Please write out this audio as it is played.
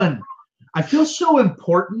I feel so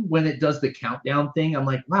important when it does the countdown thing. I'm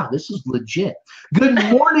like, wow, this is legit. Good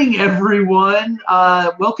morning, everyone.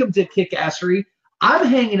 Welcome to Kickassery. I'm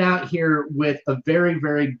hanging out here with a very,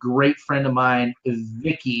 very great friend of mine,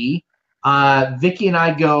 Vicky. Vicky and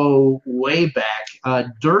I go way back.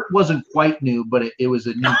 Dirt wasn't quite new, but it was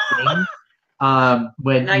a new thing. Now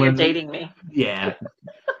you're dating me. Yeah.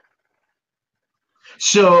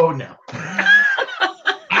 So, no.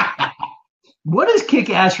 What is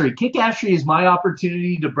Kickassery? Kickassery is my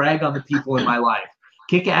opportunity to brag on the people in my life.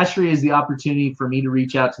 Kickassery is the opportunity for me to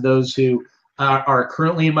reach out to those who are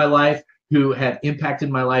currently in my life, who have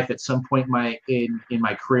impacted my life at some point in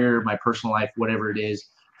my career, my personal life, whatever it is.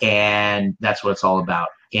 And that's what it's all about.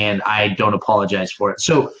 And I don't apologize for it.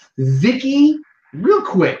 So, Vicky, real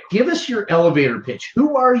quick, give us your elevator pitch.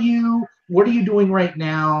 Who are you? What are you doing right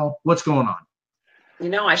now? What's going on? You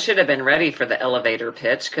know, I should have been ready for the elevator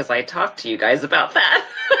pitch because I talked to you guys about that.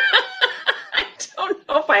 I don't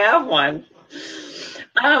know if I have one.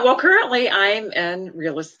 Well, currently I'm in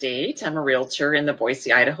real estate. I'm a realtor in the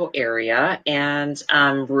Boise, Idaho area, and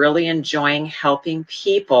I'm really enjoying helping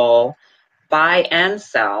people buy and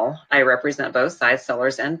sell. I represent both sides,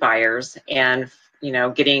 sellers and buyers, and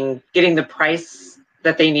getting the price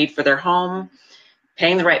that they need for their home,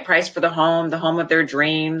 paying the right price for the home of their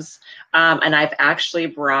dreams. And I've actually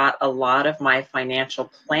brought a lot of my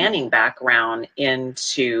financial planning background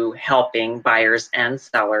into helping buyers and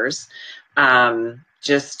sellers,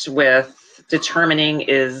 just with determining,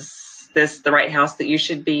 is this the right house that you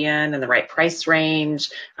should be in and the right price range?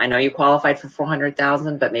 I know you qualified for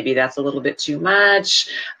 $400,000, but maybe that's a little bit too much.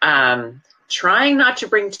 Trying not to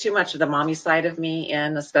bring too much of the mommy side of me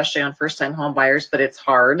in, especially on first-time home buyers, but it's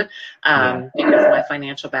hard because of my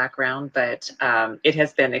financial background. But it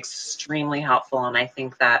has been extremely helpful, and I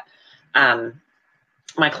think that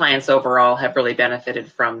my clients overall have really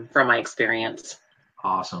benefited from my experience.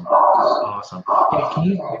 Awesome. Awesome. Hey, can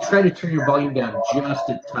you try to turn your volume down just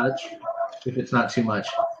a touch if it's not too much?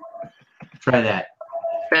 Try that.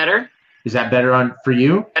 Better? Is that better for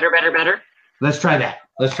you? Better. Let's try that.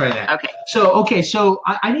 Okay. So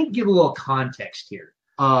I need to give a little context here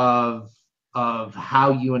of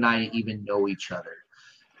how you and I even know each other.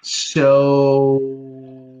 So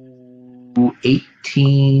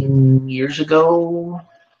 18 years ago,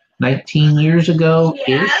 19 years ago.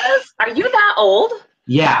 Yes. Are you that old?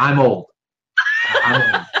 Yeah, I'm old.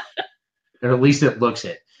 Or at least it looks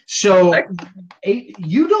it. So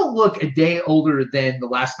you don't look a day older than the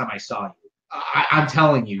last time I saw you. I'm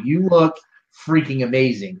telling you, you look freaking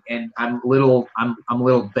amazing, and I'm a little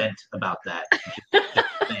bent about that.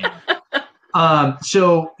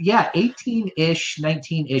 So yeah, 18-ish,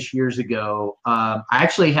 19-ish years ago, I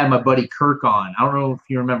actually had my buddy Kirk on. I don't know if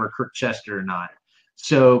you remember Kirk Chester or not.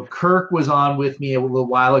 So Kirk was on with me a little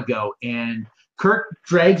while ago, and Kirk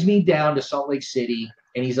drags me down to Salt Lake City,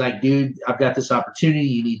 and he's like, dude, I've got this opportunity.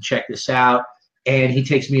 You need to check this out. And he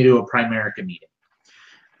takes me to a Primerica meeting.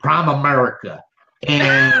 Primerica.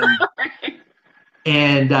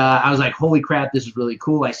 And I was like, holy crap, this is really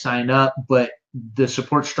cool. I signed up, but the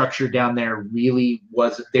support structure down there really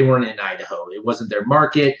wasn't, they weren't in Idaho. It wasn't their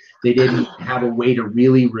market. They didn't have a way to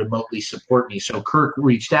really remotely support me. So Kirk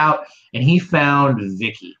reached out, and he found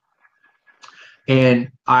Vicky.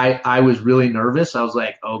 And I was really nervous. I was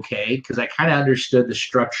like, okay, because I kind of understood the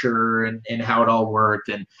structure and how it all worked.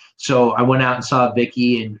 And so I went out and saw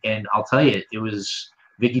Vicky, and I'll tell you,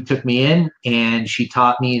 Vicky took me in, and she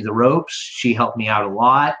taught me the ropes. She helped me out a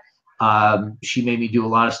lot. She made me do a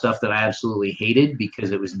lot of stuff that I absolutely hated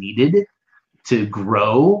because it was needed to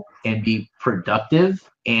grow and be productive.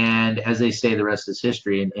 And as they say, the rest is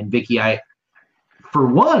history. And Vicky, for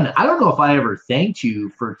one, I don't know if I ever thanked you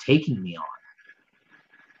for taking me on.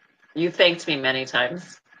 You thanked me many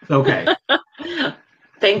times. Okay.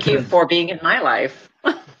 Thank you for being in my life.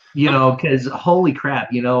 Because holy crap,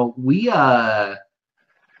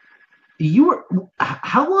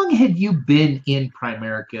 how long had you been in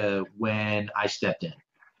Primerica when I stepped in?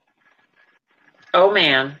 Oh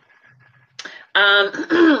man.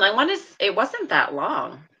 It wasn't that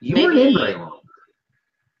long. You weren't in very long.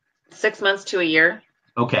 6 months to a year.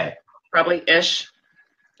 Okay. Probably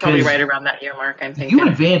right around that year mark, I'm thinking. You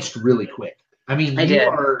advanced really quick. I mean,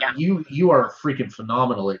 you are freaking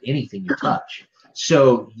phenomenal at anything you touch.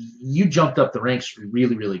 So you jumped up the ranks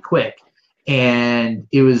really, really quick. And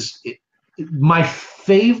my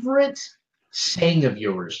favorite saying of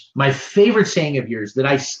yours that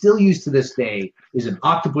I still use to this day is an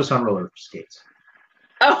octopus on roller skates.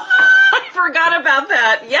 Oh, I forgot about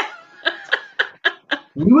that. Yeah.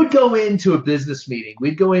 we would go into a business meeting.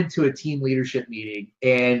 We'd go into a team leadership meeting,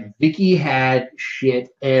 and Vicky had shit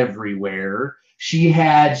everywhere. She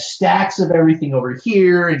had stacks of everything over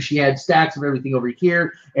here, and she had stacks of everything over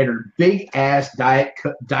here, and her big ass diet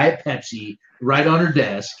Pepsi right on her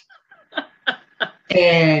desk.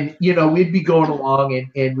 And we'd be going along,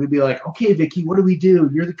 and we'd be like, "Okay, Vicky, what do we do?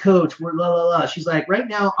 You're the coach. We're la la la." She's like, "Right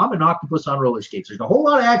now, I'm an octopus on roller skates. There's a whole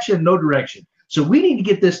lot of action, no direction. So we need to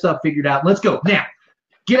get this stuff figured out. Let's go now.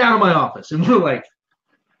 Get out of my office." And we're like,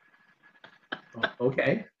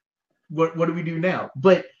 "Okay, what do we do now?"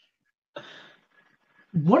 But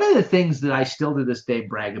one of the things that I still to this day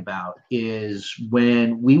brag about is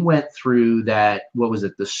when we went through that, what was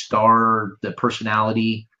it, the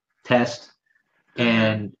personality test.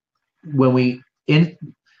 And the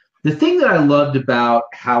thing that I loved about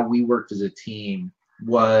how we worked as a team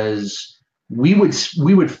was we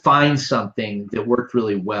would find something that worked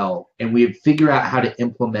really well, and we would figure out how to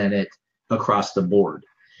implement it across the board.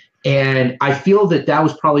 And I feel that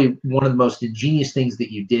was probably one of the most ingenious things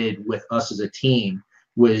that you did with us as a team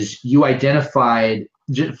was you identified,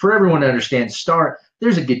 for everyone to understand, STAR,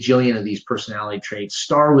 there's a gajillion of these personality traits.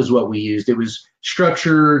 STAR was what we used. It was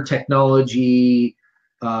structure, technology,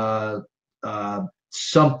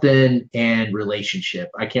 something, and relationship.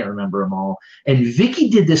 I can't remember them all. And Vicky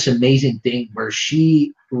did this amazing thing where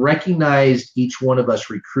she recognized each one of us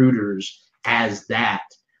recruiters as that.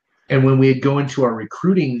 And when we'd go into our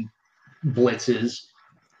recruiting blitzes,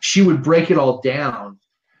 she would break it all down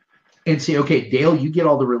and say, "Okay, Dale, you get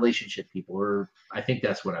all the relationship people," or I think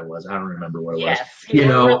that's what I was. I don't remember what it was.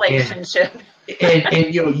 Relationship.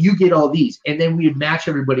 And you get all these, and then we would match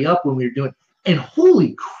everybody up when we were doing. And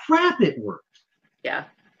holy crap, it worked. Yeah,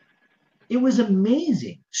 it was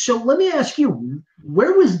amazing. So let me ask you,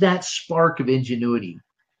 where was that spark of ingenuity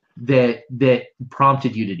that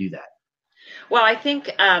prompted you to do that? Well, I think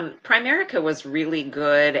Primerica was really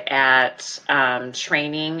good at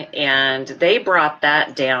training, and they brought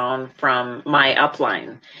that down from my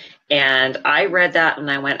upline. And I read that and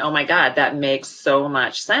I went, oh my God, that makes so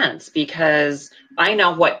much sense, because I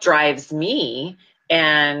know what drives me,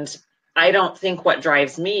 and I don't think what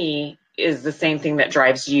drives me is the same thing that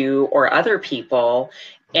drives you or other people.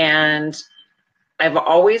 And I've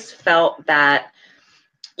always felt that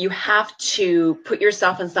you have to put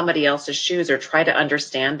yourself in somebody else's shoes or try to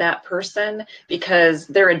understand that person, because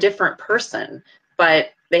they're a different person,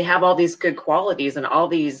 but they have all these good qualities and all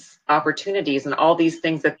these opportunities and all these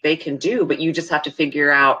things that they can do, but you just have to figure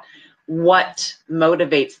out what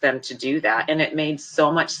motivates them to do that. And it made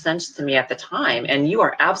so much sense to me at the time. And you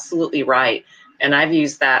are absolutely right. And I've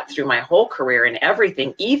used that through my whole career in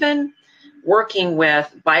everything, even working with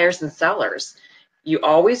buyers and sellers. You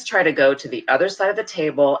always try to go to the other side of the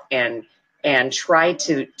table and try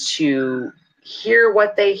to hear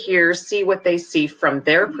what they hear, see what they see from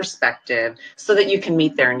their perspective, so that you can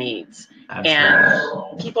meet their needs.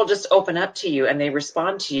 Absolutely. And people just open up to you and they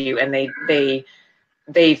respond to you, and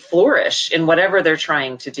they flourish in whatever they're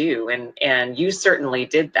trying to do. And you certainly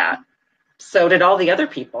did that. So did all the other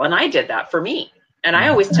people. And I did that for me. And I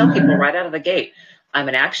always tell people right out of the gate, I'm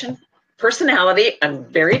an action personality. I'm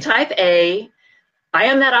very type A. I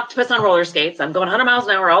am that octopus on roller skates. I'm going 100 miles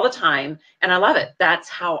an hour all the time, and I love it. That's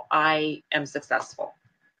how I am successful.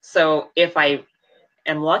 So if I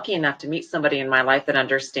am lucky enough to meet somebody in my life that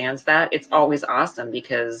understands that, it's always awesome,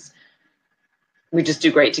 because we just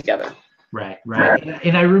do great together. Right.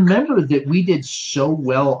 And I remember that we did so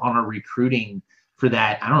well on our recruiting for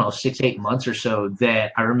that, I don't know, 6-8 months or so,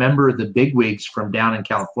 that I remember the bigwigs from down in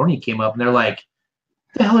California came up and they're like,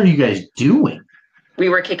 "What the hell are you guys doing?" We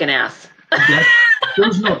were kicking ass.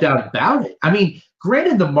 There's no doubt about it. I mean,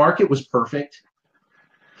 granted, the market was perfect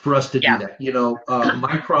for us to do that.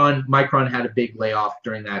 Micron had a big layoff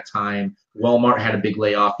during that time. Walmart had a big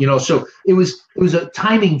layoff. So it was a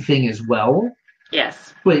timing thing as well.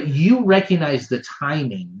 Yes. But you recognize the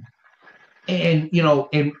timing, and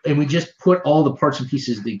and we just put all the parts and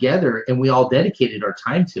pieces together, and we all dedicated our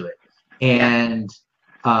time to it. And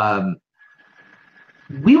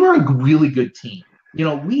we were a really good team.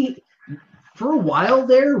 For a while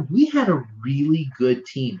there, we had a really good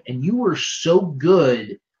team, and you were so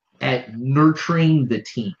good at nurturing the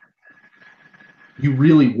team. You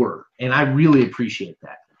really were, and I really appreciate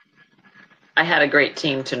that. I had a great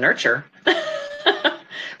team to nurture,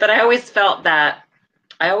 but I always felt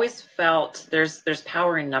there's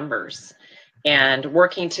power in numbers, and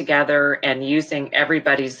working together and using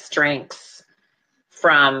everybody's strengths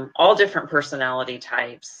from all different personality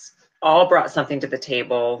types all brought something to the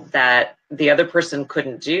table that the other person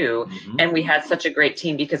couldn't do. Mm-hmm. And we had such a great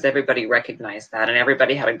team because everybody recognized that and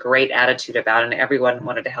everybody had a great attitude about it and everyone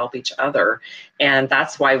wanted to help each other. And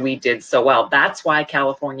that's why we did so well. That's why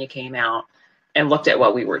California came out and looked at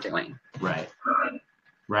what we were doing. Right.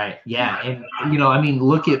 Right. Yeah. And, you know, I mean,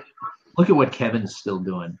 look at what Kevin's still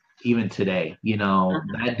doing even today. You know,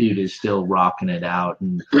 that dude is still rocking it out.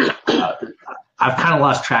 And I've kind of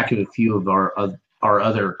lost track of a few of our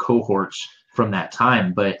other cohorts from that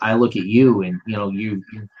time, but I look at you and, you know, you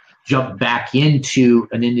jump back into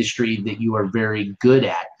an industry that you are very good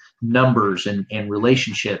at, numbers and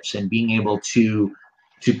relationships and being able to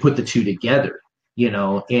put the two together. You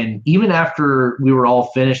know, and even after we were all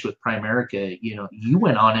finished with Primerica, you know, you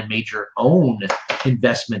went on and made your own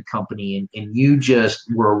investment company and you just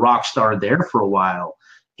were a rock star there for a while.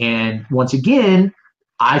 And once again,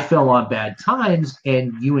 I fell on bad times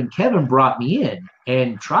and you and Kevin brought me in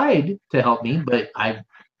and tried to help me, but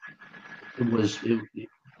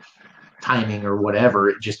timing or whatever,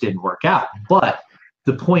 it just didn't work out. But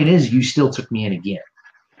the point is you still took me in again.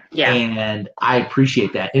 Yeah. And I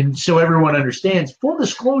appreciate that. And so everyone understands, full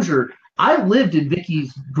disclosure, I lived in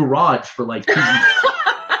Vicky's garage for like 2 weeks.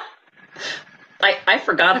 I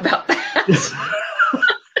forgot about that.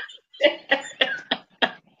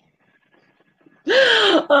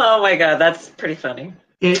 Oh my God, that's pretty funny.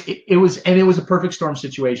 It was a perfect storm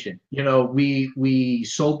situation. You know, we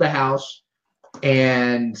sold the house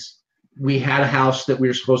and we had a house that we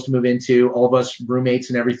were supposed to move into, all of us roommates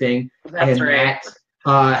and everything. That's and right. That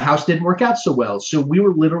house didn't work out so well. So we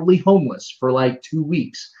were literally homeless for like 2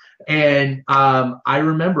 weeks. And I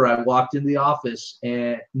remember I walked into the office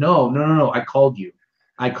and no, I called you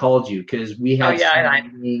because we had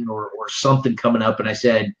some meeting or something coming up. And I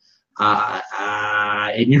said,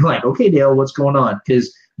 and you're like, okay, Dale, what's going on?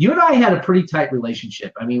 Because you and I had a pretty tight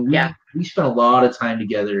relationship. I mean, we spent a lot of time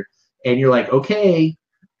together and you're like, okay,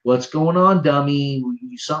 what's going on, dummy?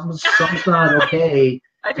 Something's not okay.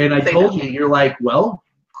 And I told you, you're like, well,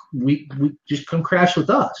 we just come crash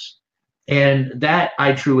with us. And that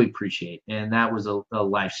I truly appreciate. And that was a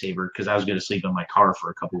lifesaver because I was going to sleep in my car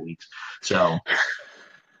for a couple of weeks. So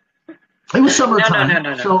it was summertime.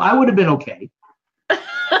 No. So I would have been okay.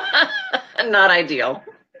 Not ideal.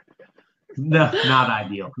 No, not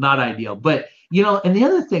ideal. But, you know, and the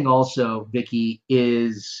other thing also, Vicky,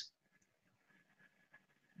 is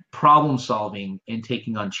problem solving and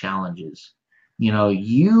taking on challenges. You know,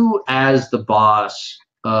 you as the boss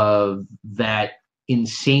of that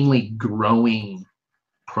insanely growing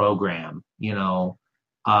program, you know,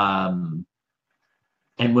 and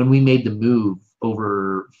when we made the move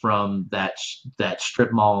over from that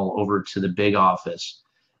strip mall over to the big office,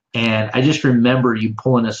 and I just remember you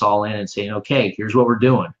pulling us all in and saying, okay, here's what we're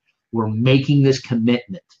doing. We're making this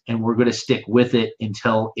commitment and we're going to stick with it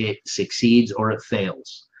until it succeeds or it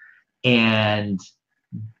fails. And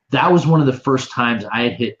that was one of the first times I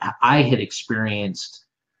had experienced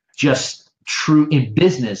just true in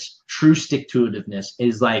business, true stick-to-itiveness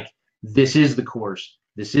is like, this is the course.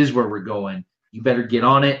 This is where we're going. You better get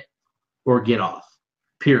on it or get off,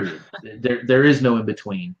 period. There is no in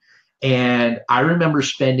between. And I remember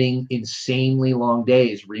spending insanely long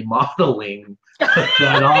days remodeling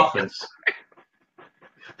that office.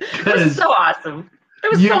 It was so awesome.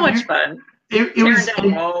 It was so much fun. It was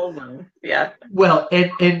down walls and, well,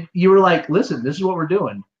 and you were like, listen, this is what we're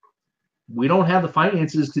doing. We don't have the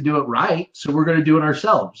finances to do it right, so we're going to do it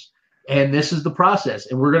ourselves. And this is the process,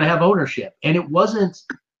 and we're going to have ownership. And it wasn't.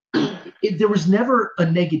 There was never a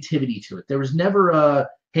negativity to it. There was never a,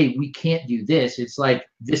 hey, we can't do this. It's like,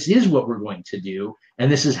 this is what we're going to do,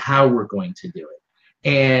 and this is how we're going to do it.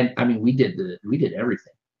 And I mean, we did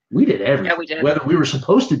everything. We did everything. Yeah, we did. Whether we were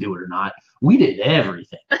supposed to do it or not, we did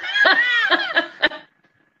everything.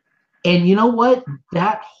 And you know what?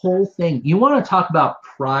 That whole thing, you want to talk about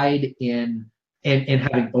pride in and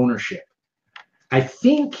having ownership. I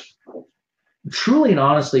think, truly and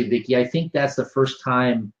honestly, Vicky, I think that's the first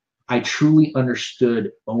time I truly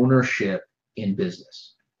understood ownership in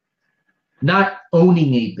business. Not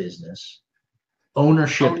owning a business,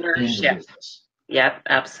 ownership in the business. Yep,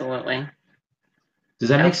 absolutely. Does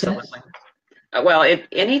that make sense? Well,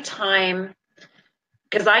 anytime,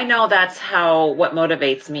 because I know that's what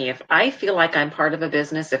motivates me. If I feel like I'm part of a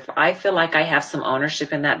business, if I feel like I have some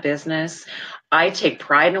ownership in that business, I take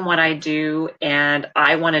pride in what I do, and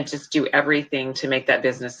I want to just do everything to make that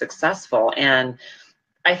business successful. And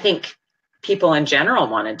I think people in general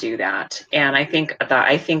want to do that. And I think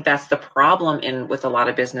that's the problem with a lot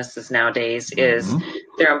of businesses nowadays is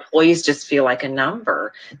their employees just feel like a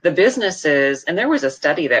number. The businesses, and there was a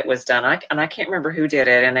study that was done, and I can't remember who did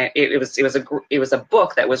it, and it was a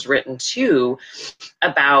book that was written too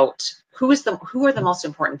about who are the most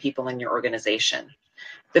important people in your organization.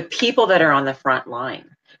 The people that are on the front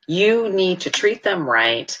line. You need to treat them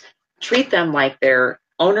right, treat them like they're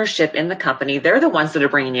ownership in the company. They're the ones that are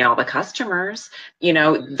bringing you all the customers.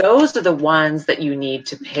 Those are the ones that you need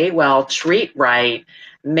to pay well, treat right,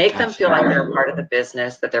 make them feel like they're a part of the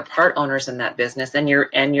business, that they're part owners in that business, and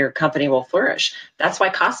your company will flourish. That's why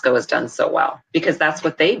Costco has done so well, because that's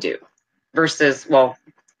what they do. Versus, well,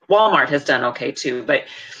 Walmart has done okay too, but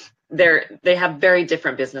they have very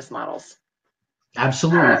different business models.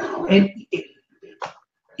 Absolutely. And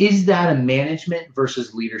is that a management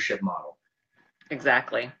versus leadership model?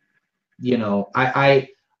 Exactly. I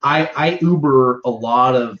Uber a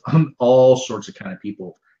lot of all sorts of kind of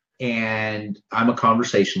people, and I'm a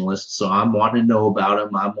conversationalist, so I'm wanting to know about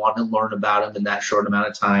them. I'm wanting to learn about them in that short amount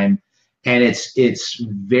of time, and it's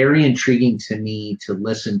very intriguing to me to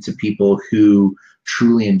listen to people who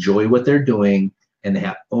truly enjoy what they're doing and they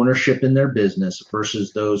have ownership in their business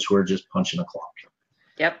versus those who are just punching a clock.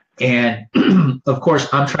 Yep. And of course,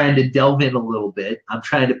 I'm trying to delve in a little bit. I'm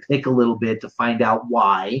trying to pick a little bit to find out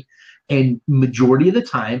why. And majority of the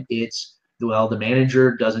time, it's, well, the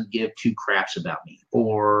manager doesn't give two craps about me,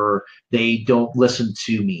 or they don't listen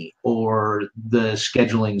to me, or the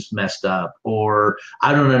scheduling's messed up, or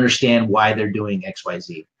I don't understand why they're doing X, Y,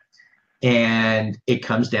 Z. And it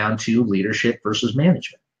comes down to leadership versus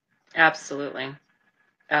management. Absolutely.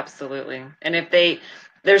 Absolutely. And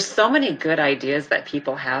there's so many good ideas that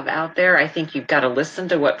people have out there. I think you've got to listen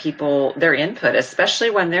to their input,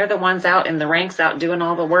 especially when they're the ones out in the ranks, out doing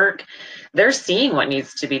all the work. They're seeing what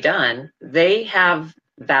needs to be done. They have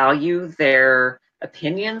value. Their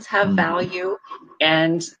opinions have value,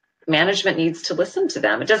 and management needs to listen to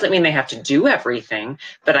them. It doesn't mean they have to do everything,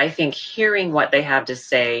 but I think hearing what they have to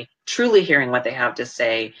say, truly hearing what they have to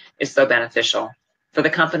say, is so beneficial for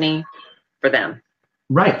the company, for them.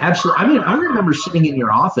 Right, absolutely. I mean, I remember sitting in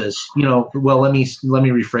your office, well, let me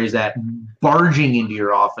rephrase that, barging into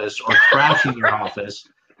your office or crashing your office,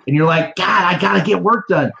 and you're like, God, I got to get work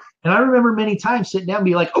done. And I remember many times sitting down and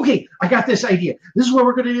be like, okay, I got this idea. This is what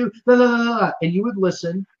we're going to do. Blah, blah, blah, blah. And you would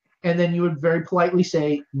listen, and then you would very politely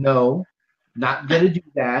say, no, not going to do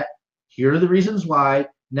that. Here are the reasons why.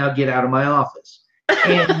 Now get out of my office.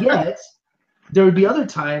 And yet, there would be other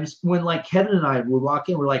times when, like, Kevin and I would walk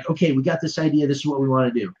in, we're like, okay, we got this idea. This is what we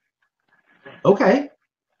want to do. Okay,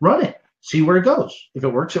 run it. See where it goes. If it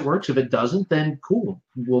works, it works. If it doesn't, then cool.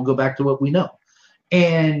 We'll go back to what we know.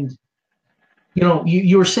 And,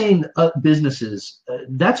 you were saying businesses,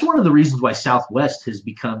 that's one of the reasons why Southwest has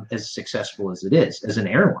become as successful as it is as an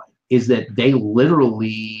airline, is that they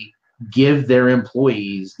literally give their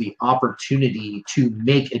employees the opportunity to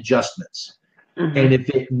make adjustments. And if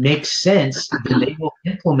it makes sense, then they will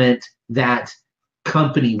implement that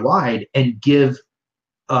company-wide and give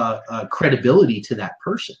credibility to that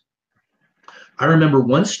person. I remember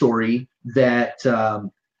one story that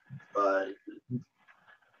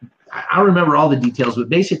I don't remember all the details, but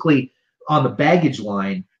basically on the baggage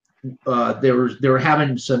line, they were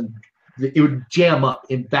having it would jam up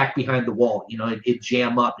in back behind the wall. It'd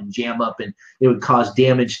jam up, and it would cause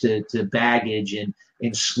damage to baggage and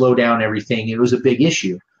slow down everything. It was a big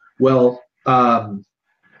issue. Well, I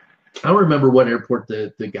don't remember what airport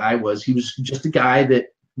the guy was. He was just a guy that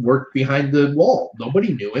worked behind the wall.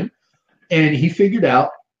 Nobody knew him. And he figured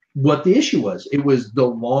out what the issue was. It was the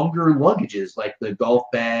longer luggages, like the golf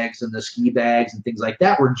bags and the ski bags and things like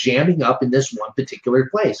that, were jamming up in this one particular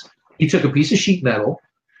place. He took a piece of sheet metal,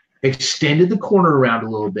 extended the corner around a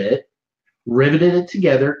little bit, riveted it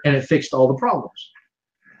together, and it fixed all the problems.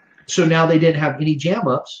 So now they didn't have any jam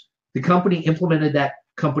ups. The company implemented that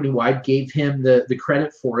company-wide, gave him the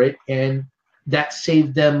credit for it, and that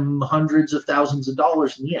saved them hundreds of thousands of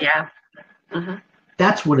dollars in the end. Yeah. Mm-hmm.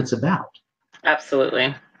 That's what it's about.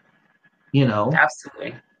 Absolutely.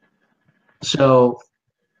 Absolutely. So,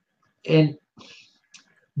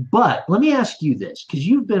 but let me ask you this, because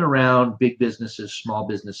you've been around big businesses, small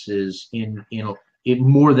businesses in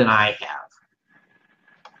more than I have.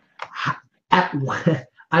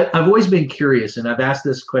 I've always been curious, and I've asked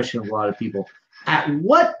this question of a lot of people. At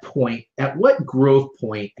what point, at what growth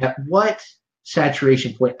point, at what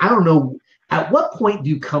saturation point, I don't know, at what point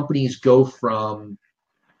do companies go from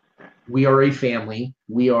we are a family,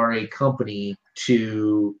 we are a company,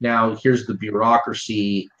 to now here's the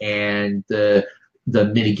bureaucracy and the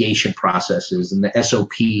mitigation processes and the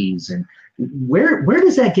SOPs, and Where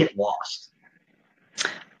does that get lost?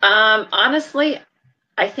 Honestly,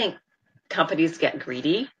 I think companies get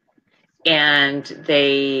greedy and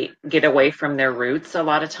they get away from their roots a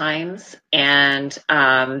lot of times, and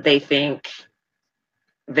they think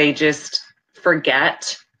they just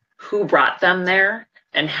forget who brought them there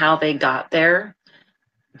and how they got there.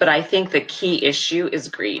 But I think the key issue is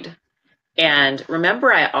greed. And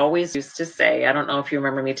remember, I always used to say, I don't know if you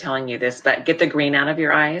remember me telling you this, but get the green out of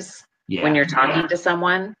your eyes when you're talking to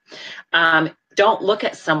someone. Don't look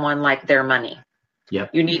at someone like their money.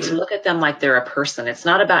 Yep. You need to look at them like they're a person. It's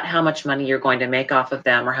not about how much money you're going to make off of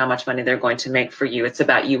them or how much money they're going to make for you. It's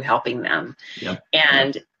about you helping them. Yep.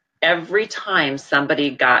 And every time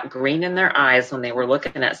somebody got green in their eyes when they were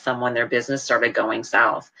looking at someone, their business started going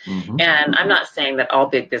south. Mm-hmm. And I'm not saying that all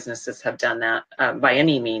big businesses have done that by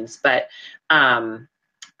any means, but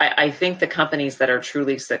I think the companies that are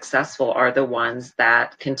truly successful are the ones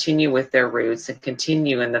that continue with their roots and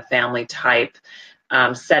continue in the family type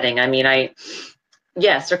setting. I mean,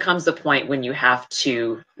 yes, there comes a point when you have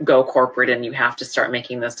to go corporate and you have to start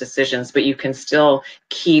making those decisions, but you can still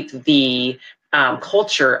keep the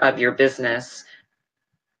culture of your business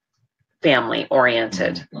family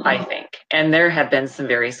oriented, I think. And there have been some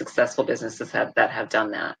very successful businesses that have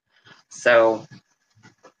done that. So,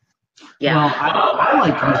 yeah. Well, I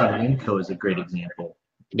like using Winco as a great example.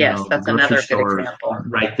 Yes, that's another good example.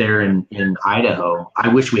 Right there in Idaho. I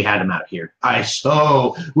wish we had them out here.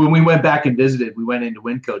 When we went back and visited, we went into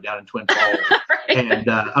Winco down in Twin Falls. Right. And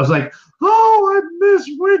I was like, oh, I miss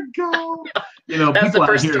Winco. That's the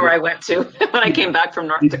first store I went to when I came back from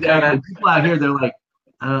North Dakota. People out here, they're like,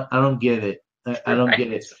 I don't get it. I don't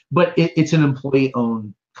get it. But it's an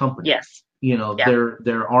employee-owned company. Yes.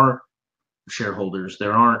 There aren't shareholders.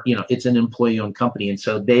 There aren't, it's an employee-owned company. And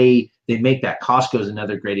so they make that. Costco is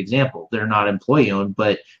another great example. They're not employee-owned,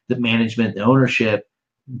 but the management, the ownership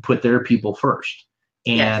put their people first.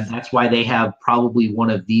 And that's why they have probably one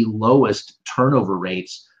of the lowest turnover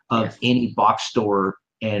rates of any box store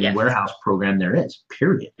and warehouse program there is,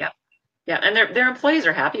 period. Yeah. Yeah. And their employees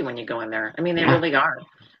are happy when you go in there. I mean, they really are.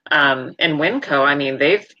 And Winco, I mean,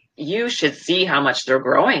 you should see how much they're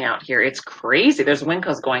growing out here. It's crazy. There's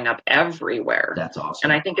Wincos going up everywhere. That's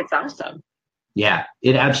awesome. And I think it's awesome. Yeah,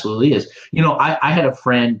 it absolutely is. I had a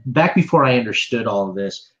friend back before I understood all of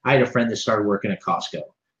this. I had a friend that started working at Costco.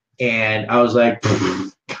 And I was like,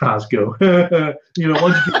 Costco, once you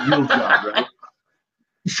get a real job, right?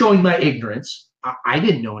 Showing my ignorance. I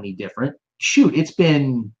didn't know any different. Shoot, it's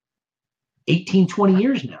been 18, 20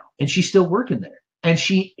 years now. And she's still working there. And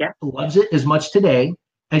she loves it as much today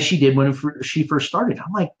as she did when she first started.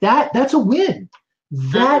 I'm like, that's a win.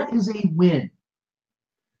 That is a win.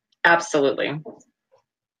 Absolutely.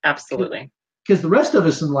 Absolutely. Because the rest of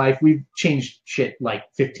us in life, we've changed shit like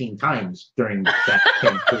 15 times during that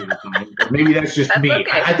period of time. Or maybe that's just me.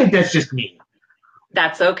 Okay. I think that's just me.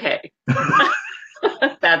 That's okay.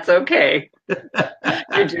 That's okay.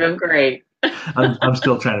 You're doing great. I'm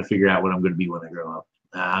still trying to figure out what I'm going to be when I grow up.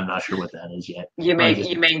 I'm not sure what that is yet. You may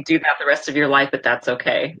do that the rest of your life, but that's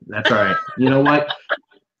okay. That's all right. You know what?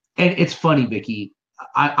 And it's funny, Vicki.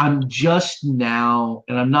 I'm just now,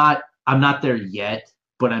 and I'm not there yet,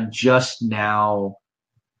 but I'm just now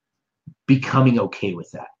becoming okay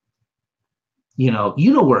with that. You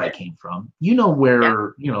know where I came from.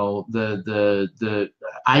 Where the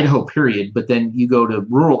Idaho period, but then you go to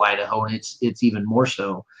rural Idaho, and it's even more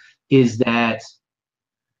so. Is that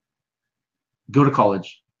go to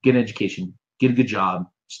college, get an education, get a good job,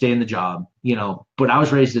 stay in the job. But I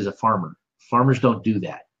was raised as a farmer. Farmers don't do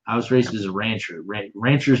that. I was raised as a rancher.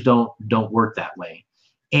 Ranchers don't work that way.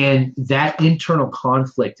 And that internal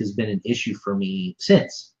conflict has been an issue for me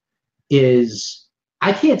since. Is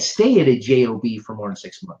I can't stay at a job for more than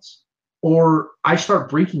 6 months, or I start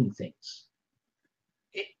breaking things.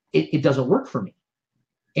 It doesn't work for me.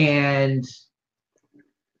 And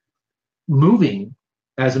moving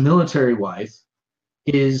as a military wife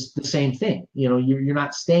is the same thing. You're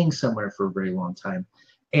not staying somewhere for a very long time.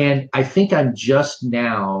 And I think I'm just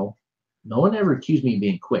now, no one ever accused me of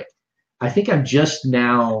being quick. I think I'm just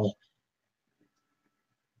now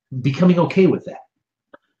becoming okay with that.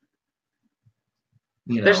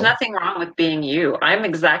 There's nothing wrong with being you. I'm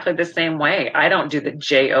exactly the same way. I don't do the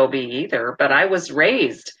job either, but I was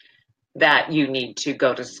raised that you need to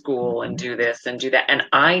go to school and do this and do that. And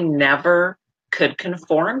I never could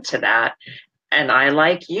conform to that. And I,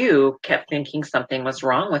 like you, kept thinking something was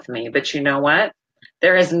wrong with me. But you know what?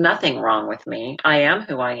 There is nothing wrong with me. I am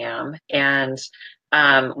who I am. And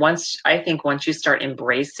once you start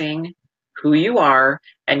embracing who you are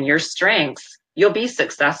and your strengths, you'll be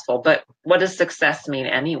successful. But what does success mean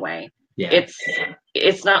anyway? Yeah.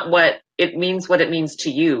 It's not what it means, what it means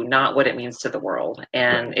to you, not what it means to the world.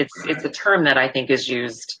 And it's a term that I think is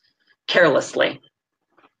used carelessly.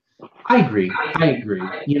 I agree. I agree.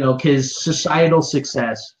 You know, because societal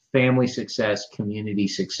success, family success, community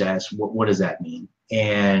success, what does that mean?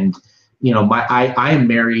 And, you know, I am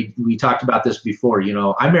married. We talked about this before. You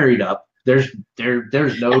know, I married up. There's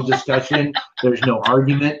no discussion. There's no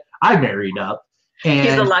argument. I married up. And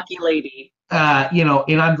she's a lucky lady. You know,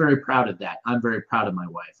 and I'm very proud of that. I'm very proud of my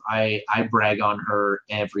wife. I brag on her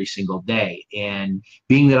every single day. And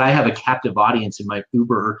being that I have a captive audience in my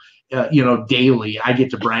Uber, you know, daily, I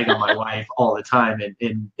get to brag on my wife all the time,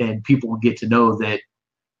 and people will get to know that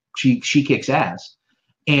she kicks ass.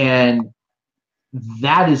 And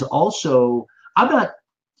that is also, I'm not.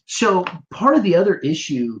 So part of the other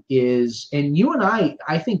issue is, and you and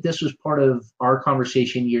I think this was part of our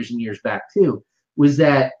conversation years and years back too, was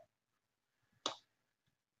that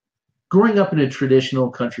growing up in a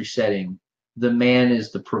traditional country setting, the man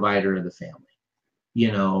is the provider of the family,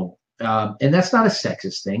 you know, and that's not a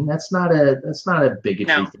sexist thing. That's not a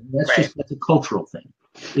bigotry thing. That's a cultural thing.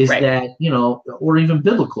 Is that, you know, or even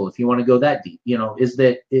biblical, if you want to go that deep, you know, is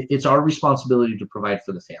that it's our responsibility to provide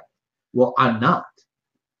for the family. Well, I'm not.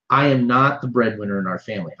 I am not the breadwinner in our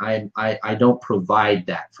family. I don't provide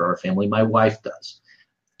that for our family. My wife does.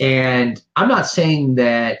 And I'm not saying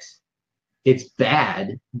that it's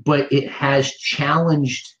bad, but it has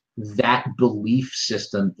challenged that belief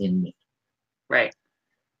system in me. Right.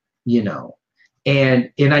 You know,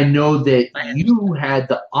 and I know that you had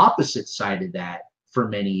the opposite side of that for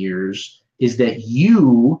many years, is that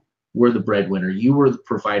you were the breadwinner. You were the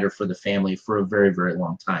provider for the family for a very, very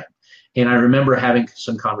long time. And I remember having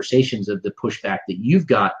some conversations of the pushback that you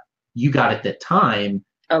got at that time.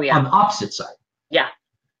 Oh, yeah. On the opposite side. Yeah.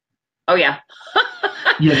 Oh, yeah.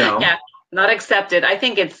 You know. Yeah. Not accepted. I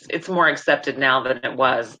think it's more accepted now than it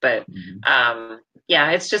was, but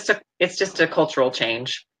yeah, it's just a cultural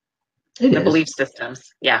change. The belief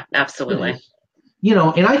systems. Yeah, absolutely. You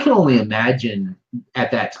know, and I can only imagine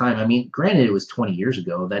at that time. I mean, granted, it was 20 years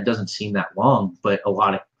ago. That doesn't seem that long, but a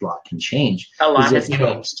lot can change. A lot has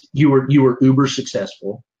changed. You were uber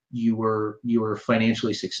successful. You were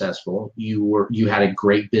financially successful. You had a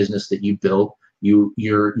great business that you built.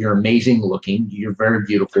 You're amazing looking. You're a very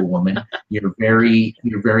beautiful woman. You're very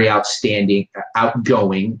outstanding,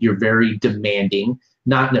 outgoing. You're very demanding,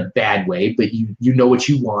 not in a bad way, but you know what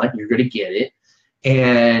you want. You're going to get it.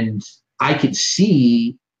 And I could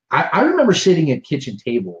see, I remember sitting at kitchen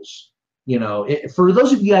tables, you know, for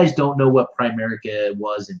those of you guys don't know what Primerica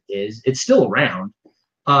was and is, it's still around.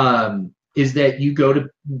 Is that you go to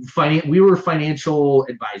we were financial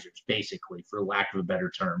advisors, basically, for lack of a better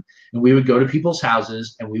term. And we would go to people's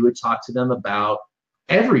houses and we would talk to them about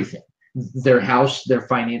everything, their house, their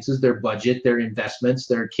finances, their budget, their investments,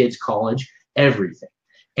 their kids' college, everything.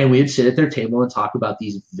 And we'd sit at their table and talk about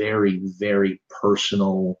these very, very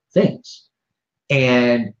personal things.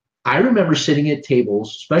 And I remember sitting at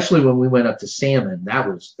tables, especially when we went up to Salmon, that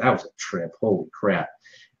was a trip. Holy crap.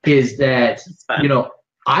 Is that, you know,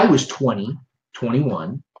 I was 20,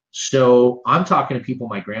 21. So I'm talking to people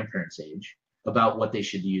my grandparents' age about what they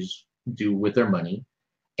should do with their money.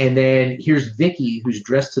 And then here's Vicky, who's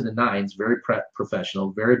dressed to the nines, very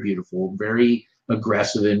professional, very beautiful, very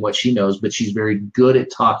aggressive in what she knows, but she's very good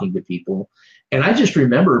at talking to people. And I just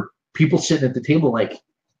remember people sitting at the table like,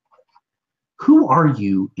 who are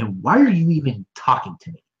you and why are you even talking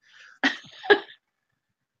to me?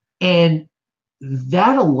 And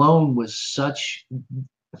that alone was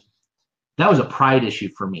that was a pride issue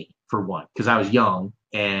for me, for one, because I was young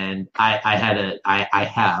and I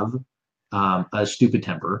have a stupid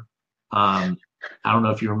temper. I don't know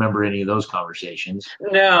if you remember any of those conversations.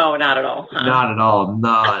 No, not at all. Huh? Not at all.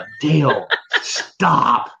 None. Dale,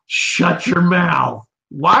 stop. Shut your mouth.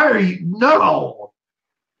 Why are you? No.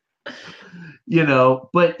 You know,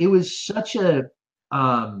 but it was such a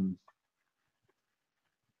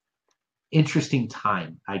interesting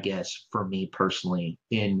time, I guess, for me personally,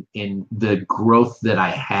 in the growth that I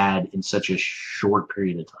had in such a short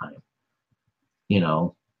period of time. You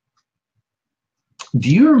know, do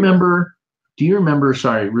you remember,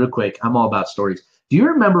 sorry, real quick, I'm all about stories. Do you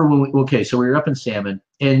remember when so we were up in Salmon,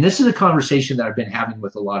 and this is a conversation that I've been having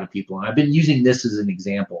with a lot of people, and I've been using this as an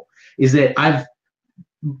example, is that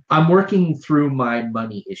I'm working through my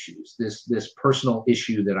money issues, this personal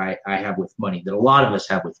issue that I have with money, that a lot of us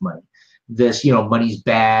have with money. This, you know, money's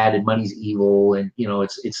bad and money's evil, and you know,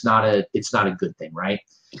 it's not a good thing, right?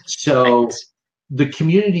 So the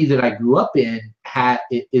community that I grew up in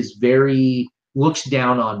looks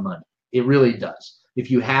down on money. It really does. If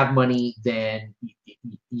you have money, then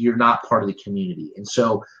you're not part of the community. And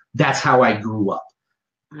so that's how I grew up.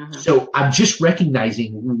 Mm-hmm. So I'm just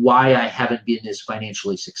recognizing why I haven't been as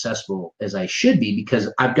financially successful as I should be,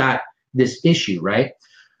 because I've got this issue, right?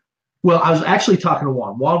 Well, I was actually talking to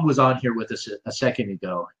Juan. Juan was on here with us a second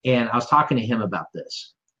ago, and I was talking to him about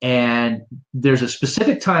this. And there's a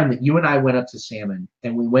specific time that you and I went up to Salmon,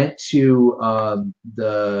 and we went to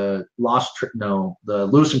the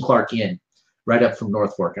Lewis and Clark Inn, right up from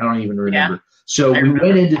North Fork. I don't even remember. Yeah, so we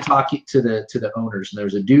went in to talk to the owners, and there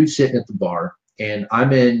was a dude sitting at the bar, and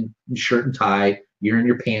I'm in shirt and tie. You're in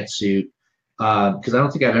your pantsuit, because I don't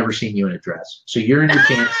think I've ever seen you in a dress. So you're in your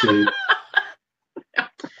pantsuit.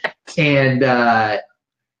 And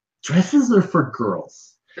dresses are for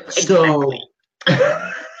girls. So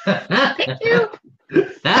thank you.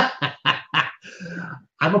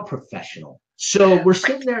 I'm a professional. So we're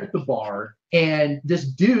sitting there at the bar, and this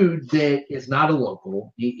dude that is not a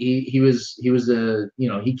local, he was a,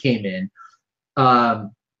 he came in.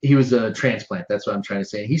 He was a transplant. That's what I'm trying to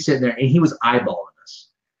say. He's sitting there, and he was eyeballing us.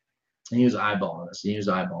 And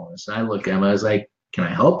I looked at him. I was like, "Can I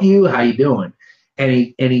help you? How you doing?"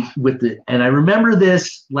 And I remember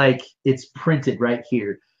this like it's printed right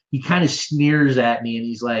here. He kind of sneers at me, and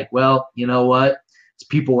he's like, "Well, you know what? It's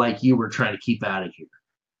people like you we're trying to keep out of here."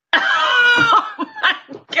 Oh my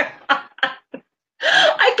God!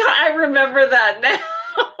 I remember that now,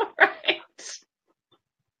 right?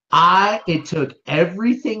 It took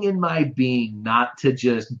everything in my being not to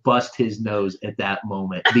just bust his nose at that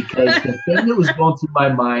moment, because the thing that was going through my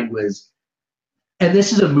mind was, and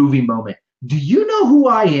this is a movie moment, do you know who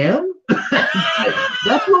I am?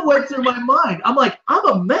 That's what went through my mind. I'm like, I'm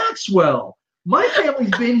a Maxwell. My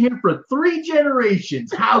family's been here for 3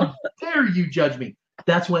 generations. How dare you judge me?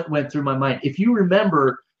 That's what went through my mind. If you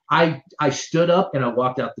remember, I stood up and I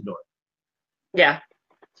walked out the door. Yeah.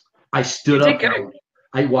 I stood up and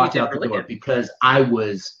I walked out the door because I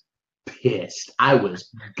was pissed. I was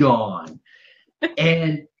gone.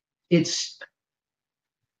 And it's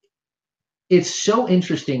so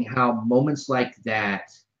interesting how moments like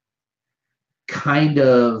that kind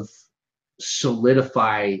of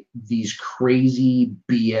solidify these crazy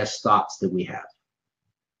BS thoughts that we have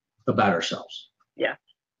about ourselves. Yeah.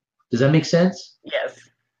 Does that make sense? Yes,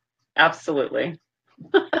 absolutely.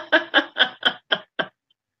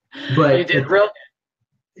 But you did real.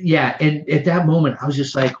 Yeah, and at that moment, I was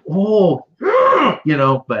just like, oh,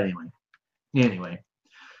 but anyway.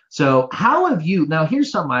 So how have you, now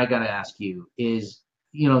here's something I got to ask you is,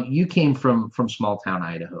 you came from small town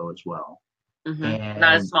Idaho as well. Mm-hmm. And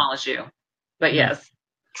not as small as you, but yes.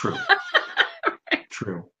 True. Right.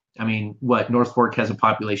 True. I mean, North Fork has a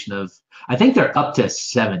population of, I think they're up to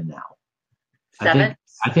 7 now. 7?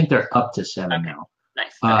 I think they're up to 7 now.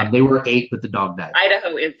 Nice. Okay. They were 8, but the dog died.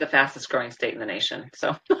 Idaho is the fastest growing state in the nation.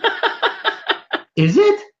 So. Is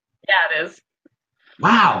it? Yeah, it is.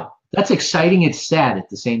 Wow. That's exciting. It's sad at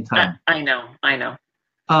the same time. I know.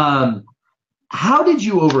 How did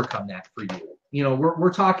you overcome that for you?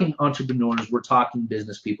 We're talking entrepreneurs, we're talking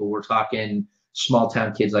business people, we're talking small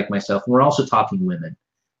town kids like myself, and we're also talking women.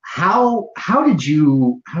 How did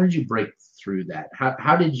you break through that?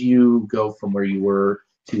 How did you go from where you were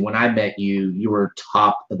to when I met you were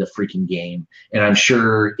top of the freaking game, and I'm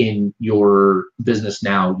sure in your business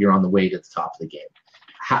now you're on the way to the top of the game.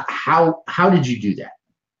 How did you do that?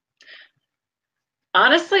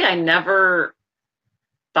 Honestly, I never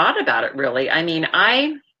thought about it really. I mean,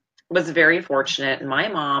 I was very fortunate, and my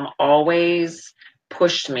mom always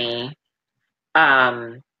pushed me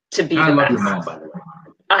to be the best. I love your mom, by the way.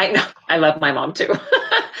 I know. I love my mom too.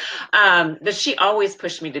 But she always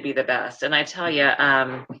pushed me to be the best. And I tell you,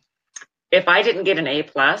 if I didn't get an A+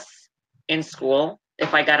 in school,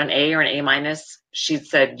 if I got an A or an A-, she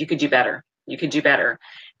said, you could do better. You could do better.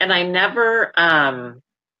 And I never,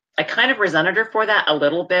 I kind of resented her for that a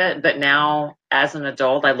little bit, but now as an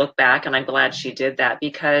adult, I look back and I'm glad she did that,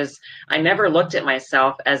 because I never looked at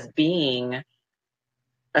myself as being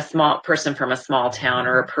a small person from a small town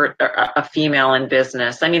or a female in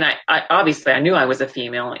business. I mean, I obviously I knew I was a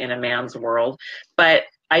female in a man's world, but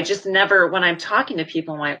I just never, when I'm talking to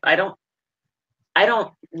people, I don't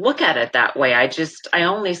look at it that way. I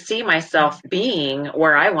only see myself being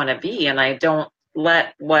where I want to be, and I don't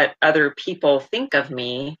let what other people think of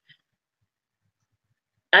me.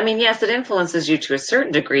 I mean, yes, it influences you to a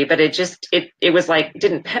certain degree, but it was like,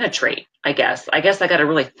 didn't penetrate, I guess. I got a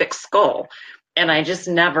really thick skull. And I just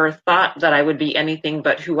never thought that I would be anything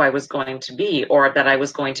but who I was going to be, or that I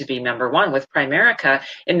was going to be number one with Primerica.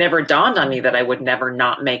 It never dawned on me that I would never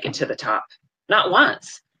not make it to the top. Not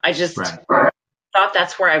once. I just, right. thought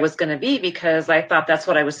that's where I was going to be because I thought that's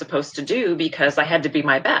what I was supposed to do because I had to be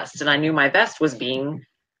my best. And I knew my best was being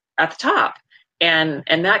at the top. And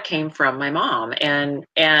that came from my mom. And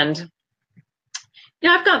I've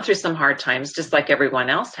gone through some hard times just like everyone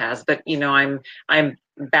else has, but I'm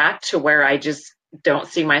back to where I just don't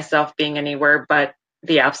see myself being anywhere but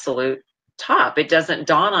the absolute top. It doesn't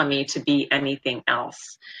dawn on me to be anything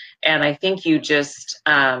else. And I think you just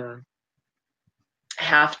have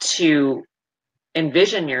to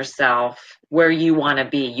envision yourself where you want to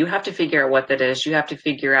be. You have to figure out what that is. You have to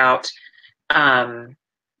figure out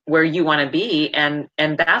where you want to be, and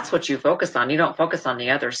that's what you focus on. You don't focus on the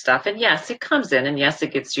other stuff. And yes, it comes in, and yes,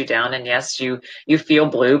 it gets you down, and yes, you feel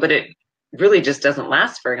blue, but it really just doesn't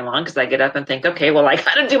last very long because I get up and think, okay, well, I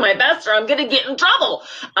got to do my best or I'm going to get in trouble.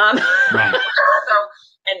 Right.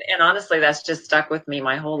 And honestly, that's just stuck with me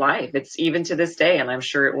my whole life. It's even to this day, and I'm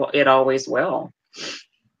sure it always will.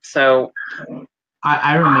 So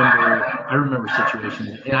I remember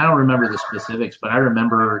situations, and I don't remember the specifics, but I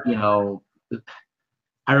remember,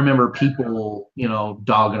 people,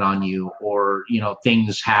 dogging on you or,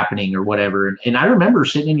 things happening or whatever. And I remember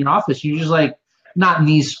sitting in your office, you're just like, not in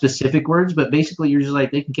these specific words, but basically you're just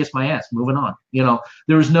like, they can kiss my ass, moving on.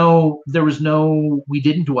 There was no, we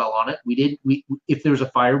didn't dwell on it. If there was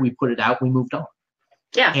a fire, we put it out, we moved on.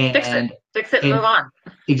 Yeah, fix it, move on.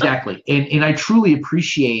 Exactly. And I truly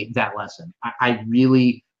appreciate that lesson. I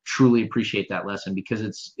really, truly appreciate that lesson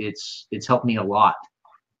because it's helped me a lot,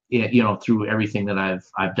 through everything that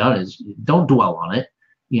I've done. Is don't dwell on it.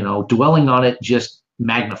 Dwelling on it just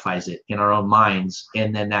magnifies it in our own minds,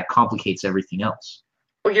 and then that complicates everything else.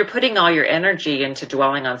 Well, you're putting all your energy into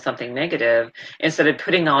dwelling on something negative instead of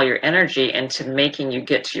putting all your energy into making you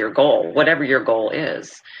get to your goal, whatever your goal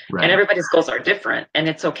is. Right. And everybody's goals are different, and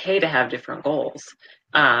it's okay to have different goals.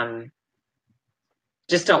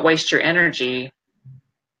 Just don't waste your energy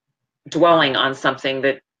dwelling on something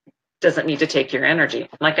that doesn't need to take your energy.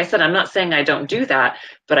 Like I said, I'm not saying I don't do that,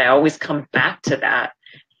 but I always come back to that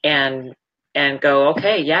and go,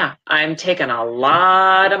 okay, yeah, I'm taking a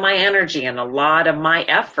lot of my energy and a lot of my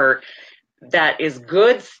effort that is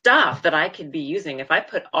good stuff that I could be using. If I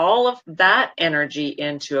put all of that energy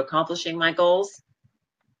into accomplishing my goals,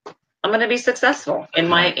 I'm going to be successful in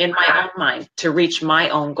my own mind to reach my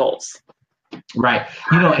own goals. Right.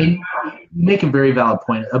 And you make a very valid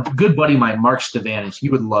point. A good buddy of mine, Mark Stavanis,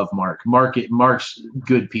 you would love Mark. Mark's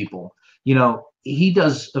good people. He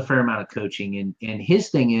does a fair amount of coaching, and his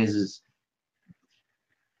thing is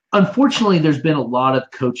unfortunately, there's been a lot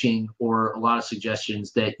of coaching or a lot of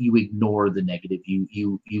suggestions that you ignore the negative.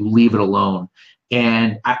 You leave it alone.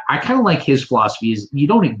 And I kind of like his philosophy is you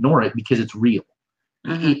don't ignore it because it's real.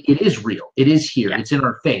 Mm-hmm. It is real. It is here. Yeah. It's in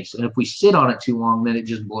our face. And if we sit on it too long, then it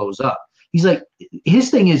just blows up. He's like, his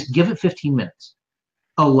thing is give it 15 minutes.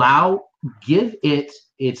 Give it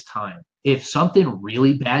its time. If something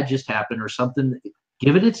really bad just happened or something,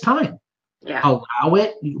 give it its time. Yeah. Allow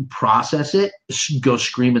it, process it, go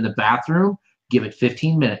scream in the bathroom, give it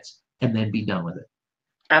 15 minutes, and then be done with it.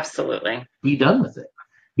 Absolutely. Be done with it.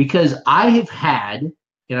 Because I have had,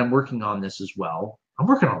 and I'm working on this as well, I'm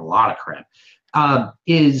working on a lot of crap,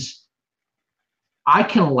 is I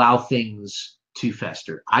can allow things to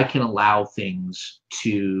fester. I can allow things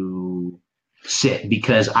to sit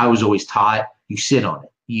because I was always taught you sit on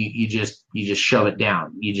it. You just shove it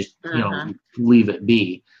down. You just, leave it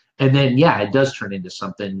be. And then, yeah, it does turn into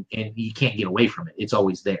something and you can't get away from it. It's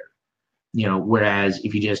always there, whereas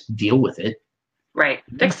if you just deal with it. Right.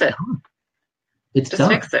 Fix it. It's just done.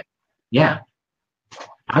 Fix it. Yeah,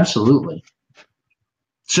 absolutely.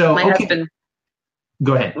 So my husband,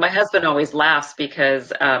 go ahead. My husband always laughs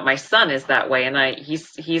because my son is that way. And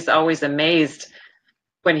he's always amazed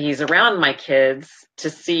when he's around my kids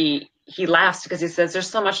to see, he laughs because he says, there's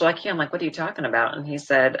so much like you. I'm like, what are you talking about? And he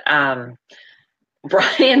said,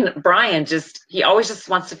 Brian he always just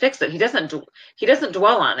wants to fix it. He doesn't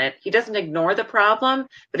dwell on it. He doesn't ignore the problem,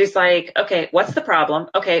 but he's like, okay, what's the problem?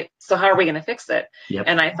 Okay, so how are we going to fix it? Yep.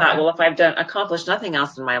 And I thought, well, if I've accomplished nothing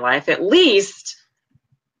else in my life, at least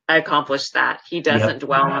I accomplished that. He doesn't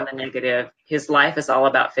dwell on the negative. His life is all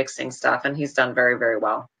about fixing stuff, and he's done very, very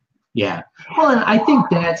well. Yeah. Well, and I think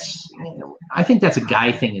that's a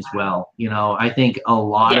guy thing as well. I think a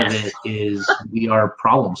lot of it is we are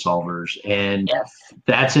problem solvers, and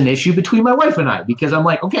that's an issue between my wife and I because I'm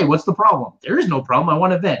like, okay, what's the problem? There is no problem. I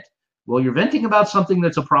want to vent. Well, you're venting about something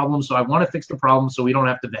that's a problem, so I want to fix the problem so we don't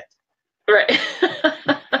have to vent. Right.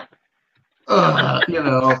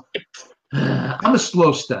 I'm a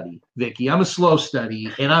slow study, Vicki. I'm a slow study,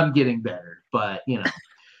 and I'm getting better. But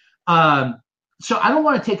so I don't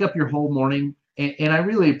want to take up your whole morning. and I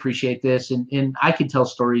really appreciate this. And I can tell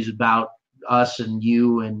stories about us and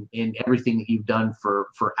you and everything that you've done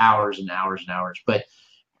for hours and hours and hours. But,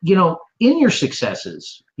 in your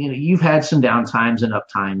successes, you've had some down times and up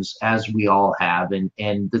times, as we all have.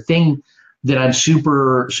 And the thing that I'm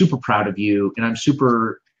super, super proud of you, and I'm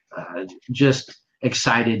super just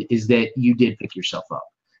excited, is that you did pick yourself up.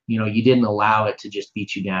 You didn't allow it to just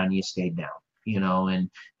beat you down. You stayed down.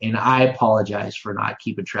 And I apologize for not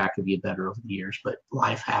keeping track of you better over the years, but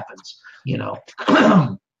life happens.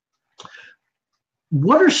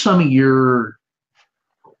 What are some of your,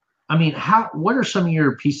 what are some of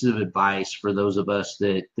your pieces of advice for those of us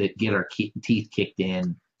that get our teeth kicked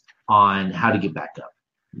in on how to get back up?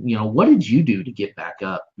 What did you do to get back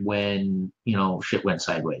up when, shit went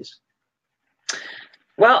sideways?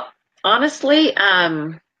 Well, honestly,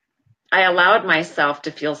 I allowed myself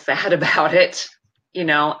to feel sad about it,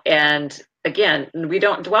 and again, we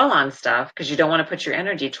don't dwell on stuff because you don't want to put your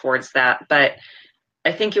energy towards that. But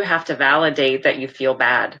I think you have to validate that you feel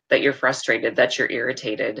bad, that you're frustrated, that you're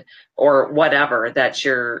irritated, or whatever, that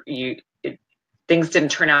things didn't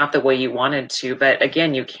turn out the way you wanted to. But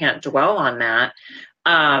again, you can't dwell on that.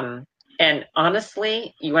 And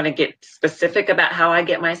honestly, you want to get specific about how I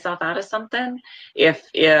get myself out of something. If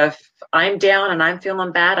I'm down and I'm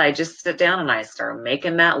feeling bad, I just sit down and I start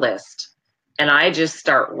making that list. And I just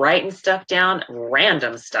start writing stuff down,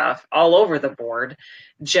 random stuff all over the board,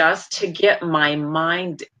 just to get my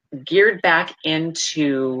mind geared back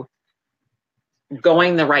into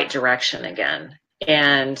going the right direction again.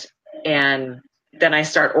 And then I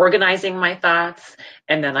start organizing my thoughts,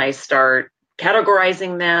 and then I start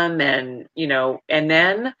categorizing them, and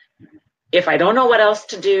then if I don't know what else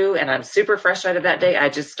to do and I'm super frustrated that day, I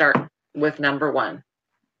just start with number one.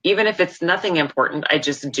 Even if it's nothing important, I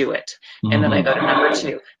just do it. And then I go to number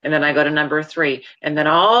two, and then I go to number three. And then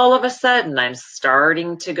all of a sudden I'm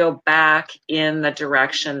starting to go back in the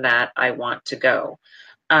direction that I want to go.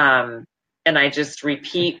 And I just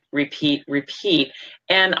repeat.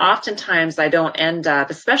 And oftentimes I don't end up,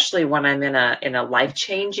 especially when I'm in a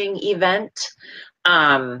life-changing event,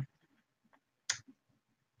 I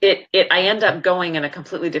end up going in a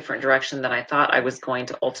completely different direction than I thought I was going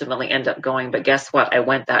to ultimately end up going. But guess what? I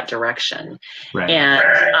went that direction. Right.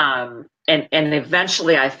 And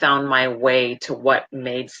eventually I found my way to what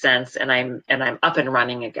made sense, and I'm up and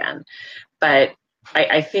running again. But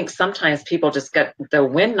I think sometimes people just get the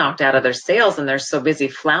wind knocked out of their sails and they're so busy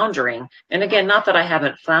floundering. And again, not that I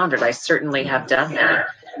haven't floundered. I certainly have done that,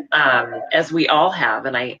 as we all have.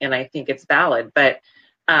 And I think it's valid. But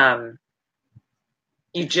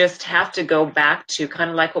you just have to go back to kind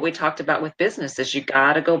of like what we talked about with businesses. You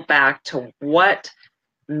got to go back to what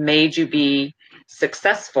made you be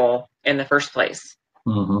successful in the first place.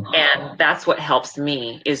 And that's what helps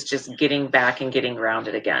me, is just getting back and getting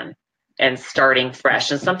grounded again and starting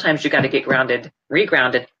fresh. And sometimes you got to get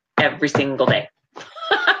regrounded every single day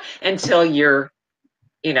until you're,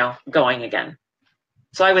 going again.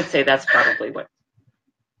 So I would say that's probably what.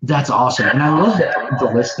 That's awesome. And I love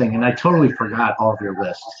the list thing. And I totally forgot all of your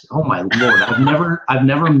lists. Oh my Lord. I've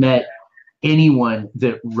never met anyone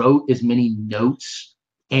that wrote as many notes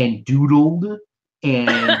and doodled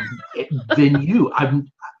than you.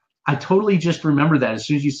 I totally just remember that. As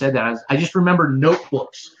soon as you said that, I just remember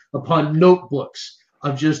notebooks upon notebooks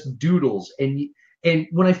of just doodles. And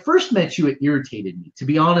when I first met you, it irritated me. To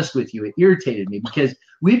be honest with you, it irritated me because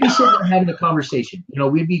we'd be sitting there having a conversation.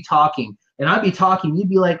 We'd be talking, and I'd be talking. You'd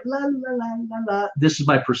be like, la, la, la, la, la. This is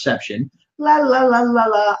my perception. La, la, la, la,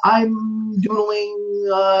 la. I'm doodling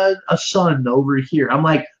a sun over here. I'm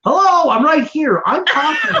like, hello, I'm right here. I'm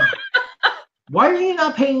talking. Why are you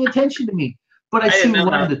not paying attention to me? But I soon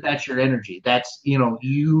learned that that's your energy. That's,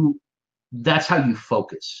 that's how you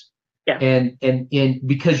focus. Yeah. And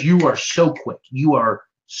because you are so quick, you are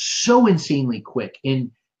so insanely quick,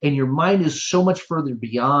 and your mind is so much further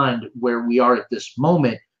beyond where we are at this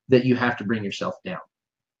moment that you have to bring yourself down.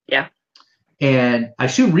 Yeah. And I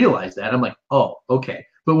soon realized that. I'm like, oh, okay.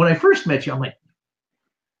 But when I first met you, I'm like,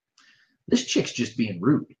 this chick's just being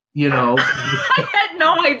rude. I had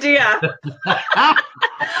no idea.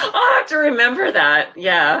 I'll have to remember that.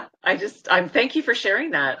 Yeah. Thank you for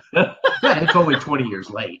sharing that. It's only 20 years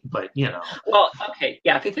late, but Well, okay.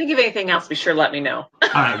 Yeah. If you think of anything else, be sure to let me know. All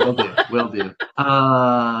right. Will do.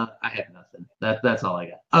 I have nothing. That's all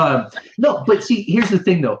I got. No, but see, here's the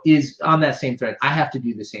thing though, is on that same thread, I have to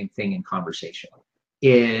do the same thing in conversation.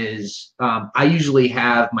 I usually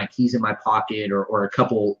have my keys in my pocket or a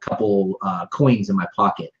couple coins in my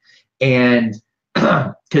pocket. And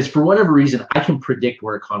because for whatever reason, I can predict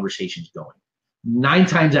where a conversation's going. 9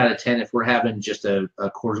 times out of 10, if we're having just a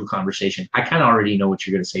cordial conversation, I kind of already know what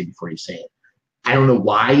you're going to say before you say it. I don't know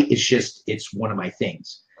why. It's one of my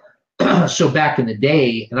things. So back in the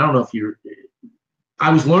day, and I don't know if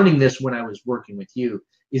I was learning this when I was working with you,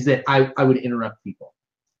 is that I would interrupt people.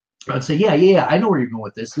 I'd say, yeah, I know where you're going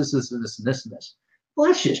with this, and this, and this, and this. Well,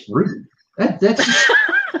 that's just rude. That's just,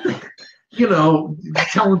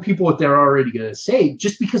 telling people what they're already going to say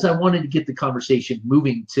just because I wanted to get the conversation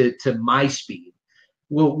moving to my speed.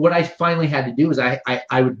 Well, what I finally had to do is I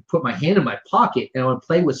would put my hand in my pocket and I would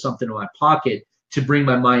play with something in my pocket to bring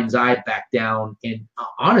my mind's eye back down. And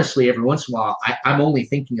honestly, every once in a while, I'm only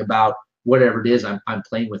thinking about whatever it is I'm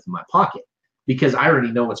playing with in my pocket because I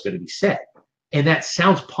already know what's going to be said. And that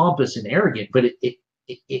sounds pompous and arrogant, but it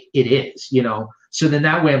is, So then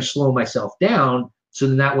that way I'm slowing myself down. So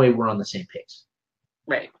then that way we're on the same pace.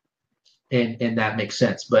 Right. And that makes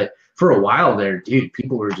sense. But for a while there, dude,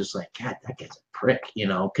 people were just like, God, that guy's a prick,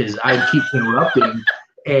 because I'd keep interrupting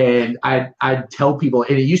and I'd tell people,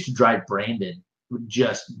 and it used to drive Brandon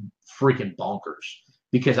just freaking bonkers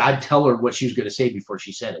because I'd tell her what she was going to say before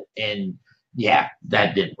she said it. And yeah,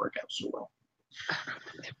 that didn't work out so well.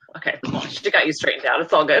 Okay. Well, she got you straightened out.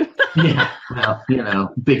 It's all good. Yeah.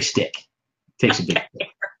 Well, big stick. Takes a big stick.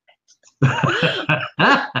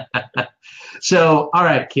 So, all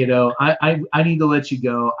right, kiddo, I need to let you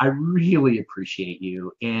go. I really appreciate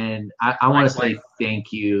you. And I want to say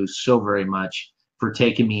thank you so very much for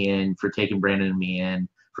taking me in, for taking Brandon and me in,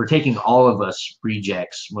 for taking all of us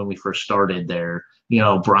rejects when we first started there,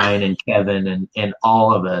 Brian and Kevin and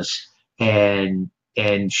all of us and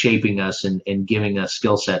shaping us and giving us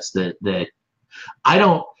skill sets that I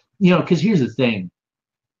don't, because here's the thing.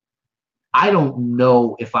 I don't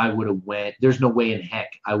know if I would have went. There's no way in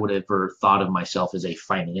heck I would have ever thought of myself as a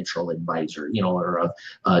financial advisor, or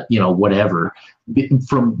whatever,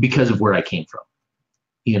 because of where I came from,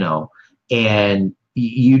 and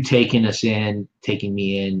you taking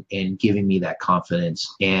me in and giving me that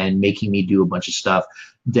confidence and making me do a bunch of stuff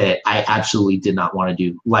that I absolutely did not want to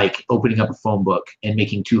do, like opening up a phone book and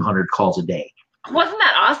making 200 calls a day. Wasn't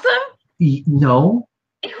that awesome? No.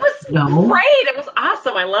 It was great. It was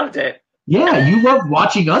awesome. I loved it. Yeah, you loved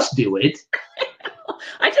watching us do it.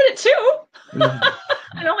 I did it too.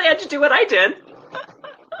 I only had to do what I did.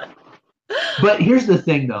 But here's the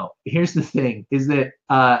thing, though. Here's the thing: is that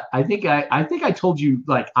I think I told you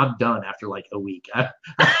like I'm done after like a week.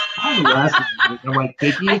 I'm like,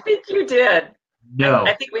 Vicky, I think you did. No,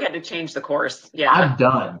 I think we had to change the course. Yeah, I'm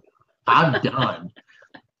done.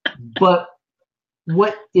 But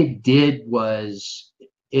what it did was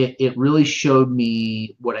it really showed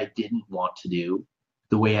me what I didn't want to do,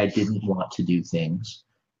 the way I didn't want to do things.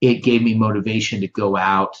 It gave me motivation to go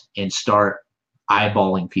out and start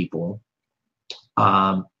eyeballing people,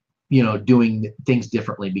 doing things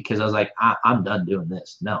differently because I was like, I'm done doing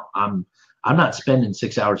this. No, I'm not spending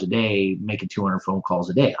 6 hours a day making 200 phone calls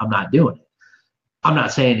a day. I'm not doing it. I'm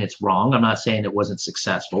not saying it's wrong. I'm not saying it wasn't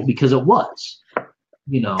successful because it was.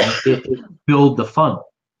 It built the funnel.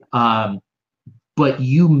 But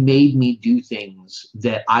you made me do things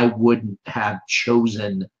that I wouldn't have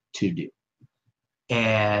chosen to do.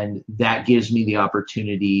 And that gives me the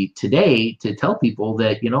opportunity today to tell people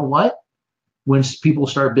that, what? When people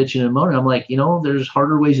start bitching and moaning, I'm like, there's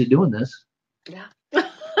harder ways of doing this. Yeah,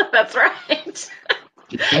 that's right.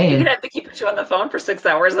 You're going to have to keep you on the phone for 6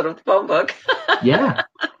 hours at a phone book. Yeah.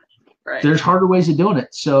 Right. There's harder ways of doing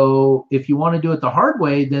it. So if you want to do it the hard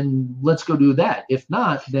way, then let's go do that. If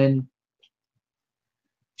not, then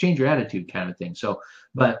change your attitude kind of thing. So,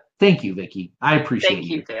 but thank you, Vicky. I appreciate Thank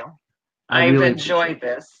you, Dale. I've really enjoyed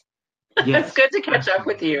this. Yes. It's good to catch up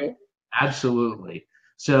with you. Absolutely.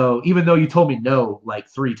 So even though you told me no like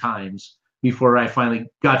 3 times before I finally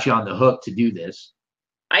got you on the hook to do this.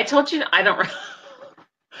 I told you I don't.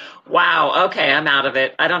 Wow. Okay. I'm out of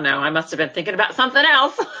it. I don't know. I must have been thinking about something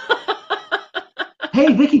else.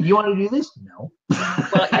 Hey, Vicky, do you want to do this? No.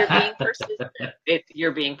 Well, you're being persistent.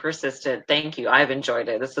 You're being persistent. Thank you. I've enjoyed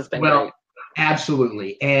it. This has been great.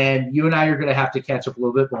 Absolutely. And you and I are going to have to catch up a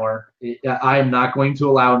little bit more. I am not going to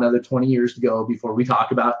allow another 20 years to go before we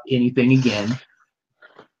talk about anything again.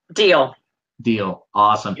 Deal.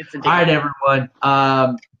 Awesome. All right, everyone.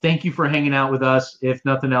 Thank you for hanging out with us. If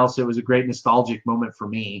nothing else, it was a great nostalgic moment for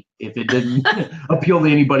me. If it didn't appeal to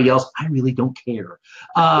anybody else, I really don't care.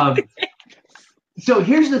 So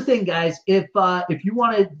here's the thing, guys. If you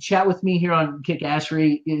want to chat with me here on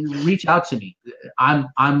Kickassery, reach out to me.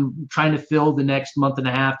 I'm trying to fill the next month and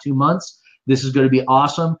a half, 2 months, This is going to be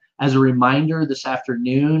awesome. As a reminder, this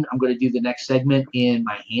afternoon, I'm going to do the next segment in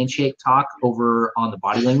my handshake talk over on the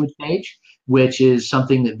body language page, which is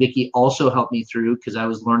something that Vicki also helped me through because I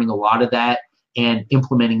was learning a lot of that and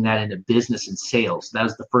implementing that into business and sales. That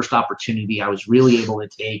was the first opportunity I was really able to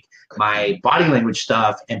take my body language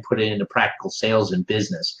stuff and put it into practical sales and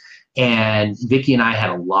business. And Vicki and I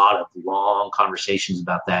had a lot of long conversations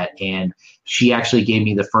about that. And she actually gave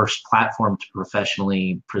me the first platform to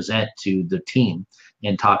professionally present to the team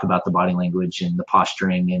and talk about the body language and the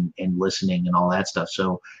posturing and listening and all that stuff.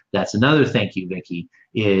 So that's another thank you, Vicki,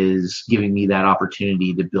 is giving me that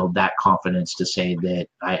opportunity to build that confidence to say that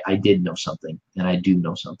I did know something and I do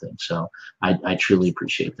know something. So I truly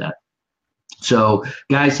appreciate that. So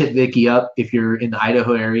guys, hit Vicki up. If you're in the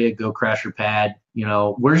Idaho area, go crash your pad. You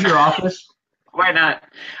know, where's your office? Why not?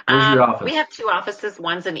 Where's your office? We have two offices.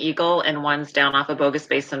 One's in Eagle and one's down off of Bogus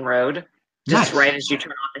Basin Road, just right as you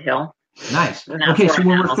turn off the hill. Nice. Okay, so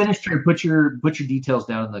when we're finished here, put your details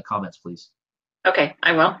down in the comments, please. Okay,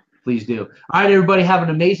 I will. Please do. All right, everybody, have an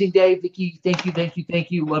amazing day. Vicki,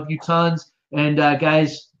 thank you. Love you tons. And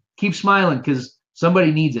guys, keep smiling because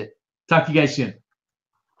somebody needs it. Talk to you guys soon.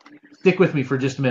 Stick with me for just a minute.